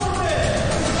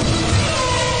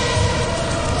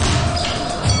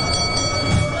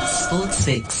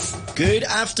Fix. Good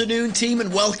afternoon, team,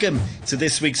 and welcome to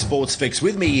this week's Sports Fix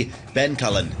with me, Ben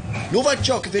Cullen. Novak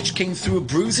Djokovic came through a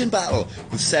bruising battle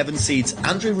with 7 seeds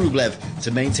Andrei Rublev to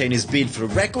maintain his bid for a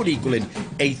record-equaling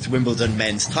 8th Wimbledon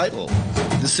men's title.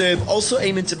 The Serb, also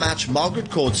aiming to match Margaret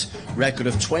Court's record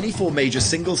of 24 major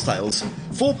singles titles,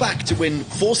 fought back to win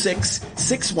 4-6,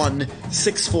 6-1,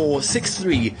 6-4,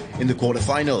 6-3 in the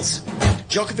quarterfinals.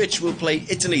 Djokovic will play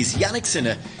Italy's Jannik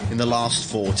Sinner in the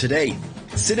last 4 today.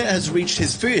 Sinner has reached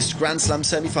his first Grand Slam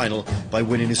semi-final by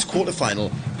winning his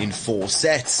quarter-final in 4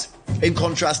 sets. In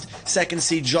contrast, second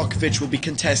seed Djokovic will be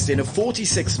contesting a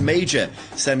 46th major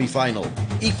semi-final,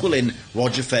 equaling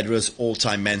Roger Federer's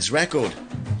all-time men's record.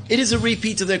 It is a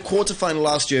repeat of their quarter-final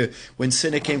last year when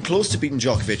Sinner came close to beating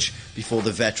Djokovic before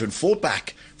the veteran fought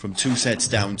back from 2 sets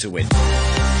down to win.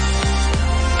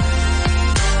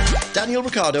 Daniel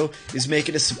Ricciardo is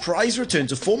making a surprise return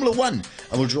to Formula 1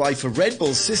 and will drive for Red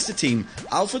Bull's sister team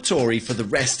AlphaTauri for the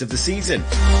rest of the season.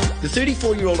 The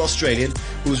 34-year-old Australian,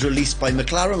 who was released by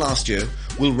McLaren last year,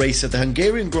 will race at the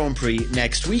Hungarian Grand Prix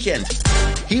next weekend.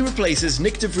 He replaces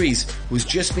Nick de Vries, who has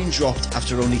just been dropped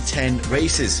after only 10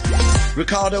 races.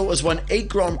 Ricciardo has won 8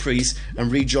 Grand Prix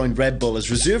and rejoined Red Bull as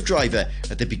reserve driver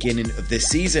at the beginning of this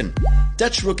season.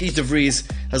 Dutch rookie de Vries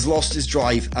has lost his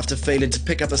drive after failing to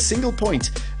pick up a single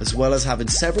point, as well as having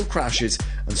several crashes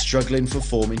and struggling for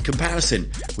form in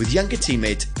comparison with younger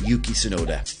teammate Yuki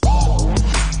Tsunoda.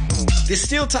 There's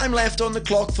still time left on the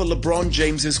clock for LeBron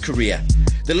James's career.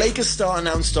 The Lakers star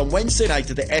announced on Wednesday night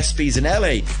at the ESPYs in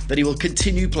LA that he will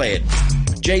continue playing.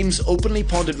 James openly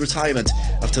pondered retirement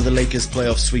after the Lakers'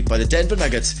 playoff sweep by the Denver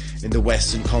Nuggets in the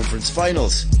Western Conference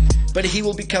Finals. But he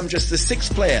will become just the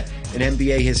 6th player in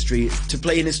NBA history to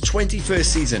play in his 21st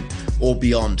season or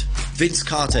beyond. Vince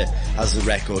Carter has the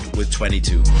record with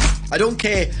 22. I don't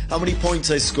care how many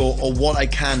points I score or what I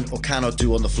can or cannot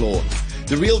do on the floor.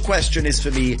 The real question is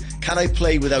for me, can I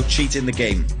play without cheating the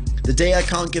game? The day I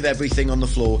can't give everything on the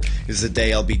floor is the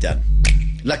day I'll be done.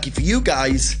 Lucky for you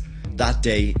guys, that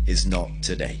day is not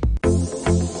today.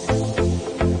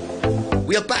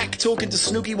 We are back talking to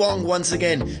Snooki Wong once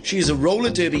again. She is a roller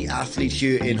derby athlete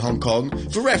here in Hong Kong.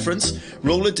 For reference,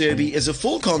 roller derby is a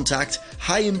full-contact,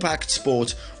 high-impact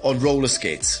sport on roller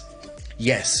skates.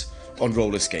 Yes, on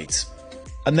roller skates.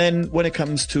 And then when it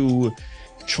comes to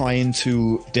trying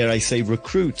to, dare I say,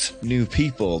 recruit new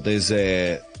people, there's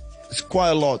quite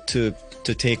a lot to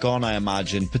take on, I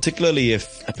imagine, particularly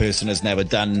if a person has never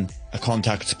done a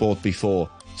contact sport before.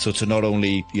 So to not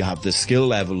only you have the skill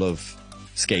level of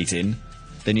skating,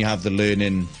 then you have the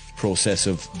learning process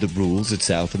of the rules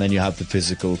itself, and then you have the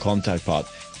physical contact part.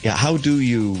 Yeah, how do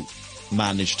you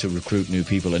manage to recruit new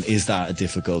people, and is that a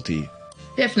difficulty?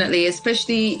 Definitely,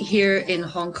 especially here in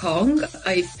Hong Kong.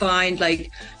 I find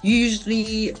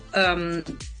usually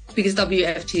because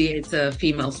WFT is a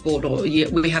female sport, or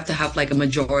we have to have a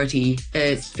majority.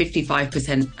 It's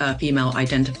 55% female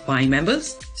identifying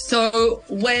members. So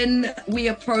when we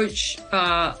approach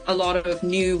a lot of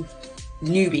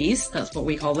newbies, that's what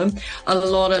we call them, a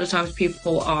lot of the times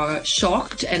people are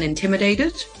shocked and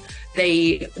intimidated.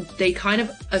 They kind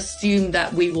of assume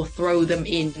that we will throw them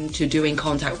into doing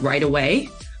contact right away,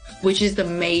 which is the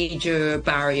major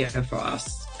barrier for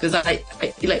us. Because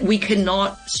we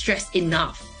cannot stress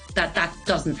enough that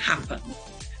doesn't happen.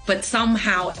 But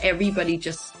somehow everybody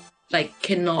just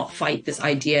cannot fight this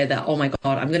idea that, oh my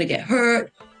God, I'm going to get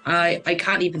hurt. I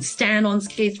can't even stand on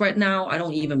skates right now. I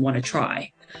don't even want to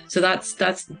try. So that's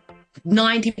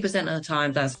 90% of the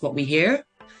time, that's what we hear.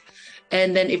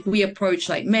 And then if we approach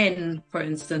men, for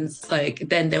instance,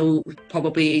 then they'll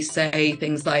probably say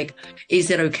things like, is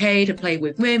it okay to play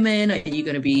with women? Are you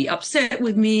going to be upset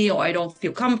with me? Or I don't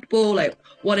feel comfortable.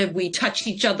 What if we touch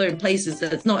each other in places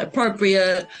that's not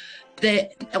appropriate?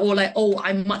 Or oh,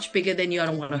 I'm much bigger than you. I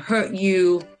don't want to hurt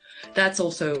you. That's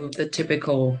also the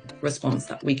typical response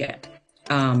that we get.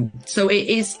 So it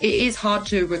is hard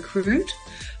to recruit,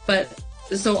 but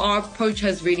so our approach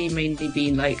has really mainly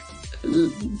been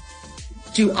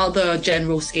do other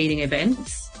general skating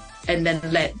events and then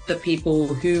let the people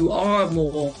who are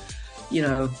more,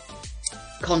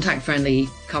 contact friendly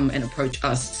come and approach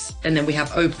us. And then we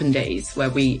have open days where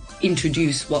we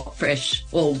introduce what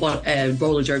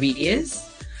roller derby is.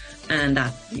 And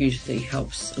that usually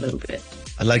helps a little bit.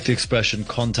 I like the expression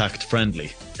contact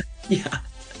friendly. Yeah.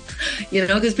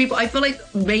 Because people, I feel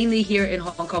mainly here in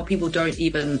Hong Kong, people don't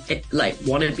even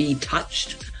want to be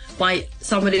touched by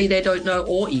somebody they don't know,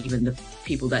 or even the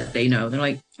people that they know. They're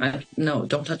like, no,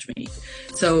 don't touch me.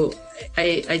 So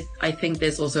I think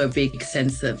there's also a big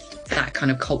sense of that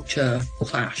kind of culture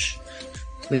clash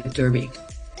with derby.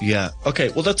 Yeah. Okay.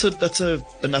 Well, that's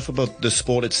enough about the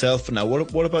sport itself for now.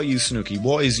 What about you, Snooki?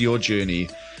 What is your journey?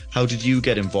 How did you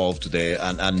get involved today?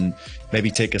 And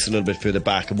maybe take us a little bit further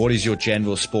back. And what is your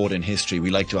general sporting history? We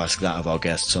like to ask that of our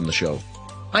guests on the show.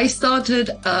 I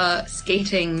started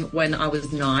skating when I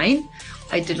was 9.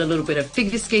 I did a little bit of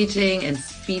figure skating and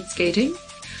speed skating.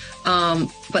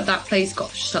 But that place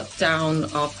got shut down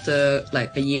after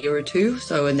like a year or two.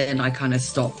 And then I kind of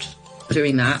stopped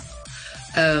doing that.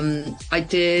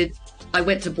 I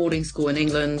went to boarding school in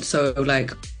England. So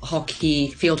like hockey,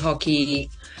 field hockey,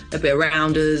 a bit of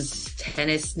rounders,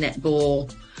 tennis, netball,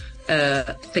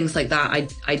 things like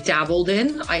that. I dabbled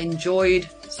in. I enjoyed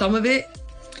some of it,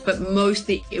 but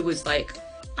mostly it was like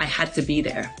I had to be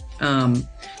there.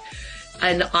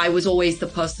 And I was always the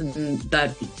person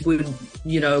that would,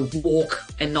 walk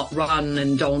and not run,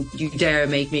 and don't you dare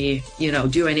make me,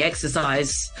 do any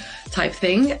exercise type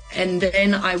thing. And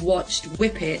then I watched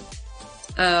Whip-It,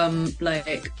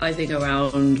 I think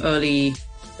around early,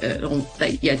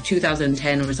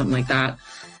 2010 or something like that.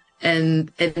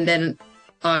 And then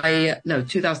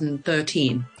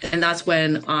 2013. And that's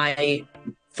when I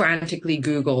frantically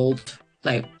Googled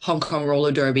like Hong Kong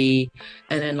roller derby,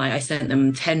 and then like I sent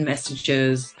them 10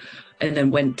 messages, and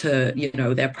then went to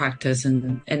their practice,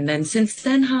 and then since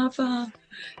then have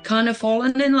kind of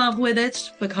fallen in love with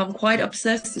it, become quite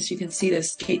obsessed. As you can see,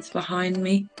 there's skates behind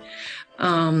me.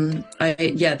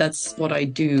 That's what I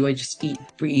do. I just eat,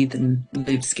 breathe, and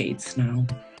live skates now.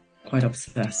 Quite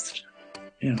obsessed.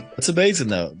 Yeah, that's amazing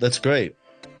though. That's great.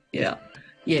 Yeah.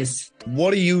 Yes.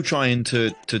 What are you trying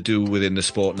to do within the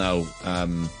sport now?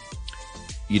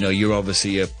 You're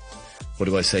obviously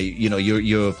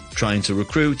you're trying to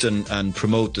recruit and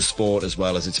promote the sport as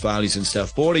well as its values and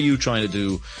stuff. But what are you trying to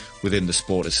do within the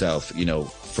sport itself,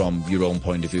 from your own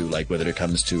point of view, like whether it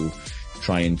comes to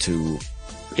trying to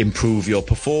improve your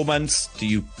performance?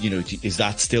 Is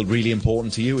that still really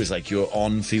important to you? Is like your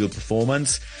on-field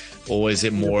performance, or is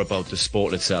it more about the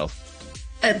sport itself?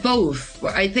 Both.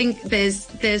 I think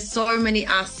there's so many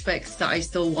aspects that I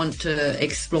still want to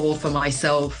explore for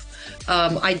myself.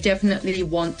 I definitely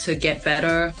want to get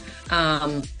better,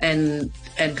 and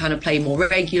kind of play more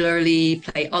regularly,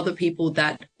 play other people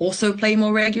that also play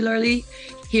more regularly.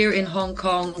 Here in Hong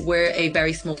Kong, we're a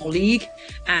very small league,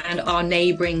 and our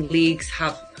neighboring leagues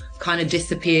have kind of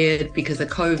disappeared because of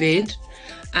COVID.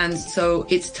 And so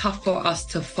it's tough for us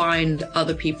to find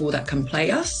other people that can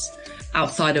play us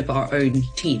outside of our own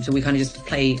team. So we kind of just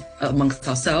play amongst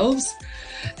ourselves.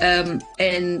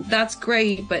 And that's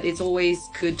great, but it's always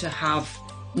good to have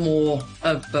more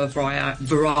of a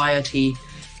variety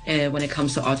when it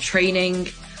comes to our training.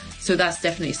 So that's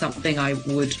definitely something I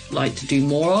would like to do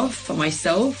more of for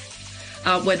myself.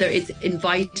 Whether it's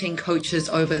inviting coaches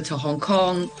over to Hong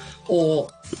Kong, or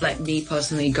like me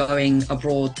personally going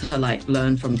abroad to like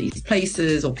learn from these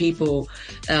places or people,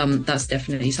 that's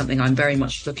definitely something I'm very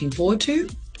much looking forward to.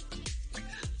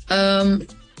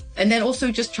 And then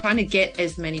also just trying to get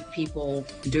as many people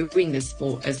doing this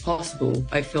sport as possible.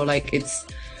 I feel like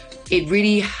it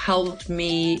really helped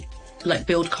me like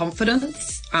build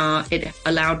confidence. It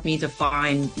allowed me to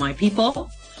find my people.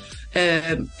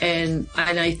 And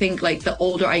I think like the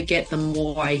older I get, the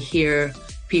more I hear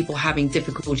people having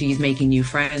difficulties making new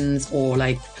friends, or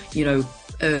like,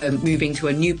 moving to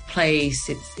a new place.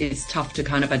 It's tough to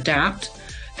kind of adapt.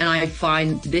 And I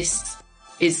find this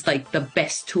is like the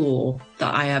best tool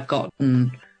that I have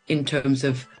gotten in terms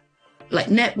of like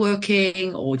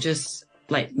networking, or just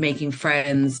like making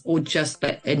friends, or just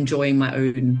like enjoying my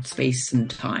own space and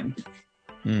time.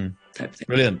 Type thing.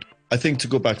 Brilliant. I think to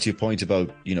go back to your point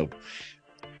about,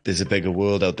 there's a bigger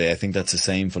world out there. I think that's the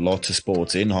same for lots of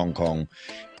sports in Hong Kong.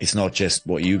 It's not just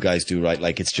what you guys do, right?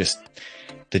 Like it's just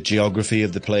the geography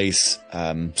of the place.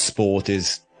 Sport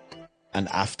is an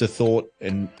afterthought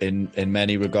in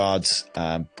many regards,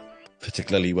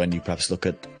 particularly when you perhaps look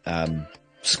at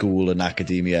school and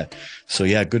academia. So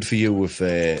yeah, good for you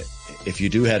if you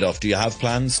do head off. Do you have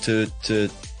plans to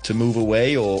move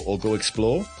away or go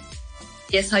explore?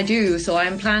 Yes, I do. So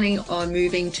I'm planning on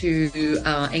moving to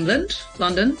England,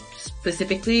 London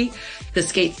specifically. The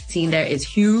skate scene there is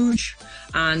huge,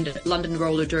 and London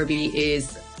Roller Derby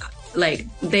is like,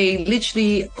 they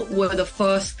literally were the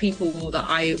first people that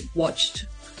I watched.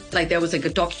 Like there was like a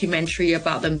documentary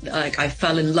about them. Like I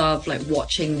fell in love, like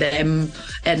watching them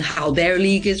and how their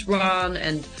league is run,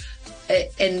 and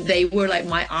they were like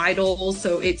my idols.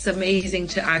 So it's amazing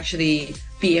to actually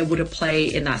be able to play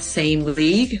in that same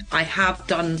league. I have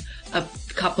done a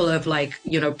couple of like,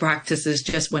 practices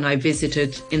just when I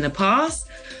visited in the past.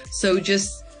 So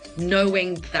just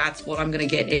knowing that's what I'm going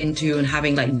to get into and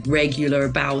having like regular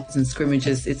bouts and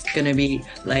scrimmages, it's going to be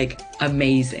like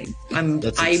amazing.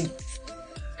 I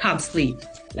can't sleep.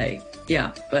 Like,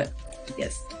 yeah, but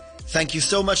yes. Thank you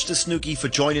so much to Snooki for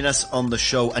joining us on the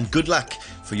show, and good luck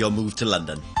for your move to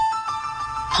London.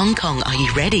 Hong Kong, are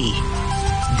you ready?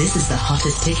 This is the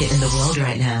hottest ticket in the world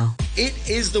right now. It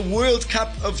is the World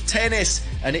Cup of Tennis,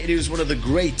 and it is one of the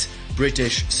great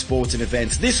British sporting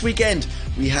events. This weekend,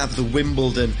 we have the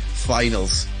Wimbledon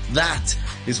finals. That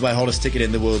is my hottest ticket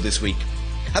in the world this week.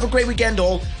 Have a great weekend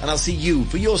all, and I'll see you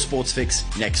for your sports fix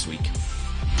next week.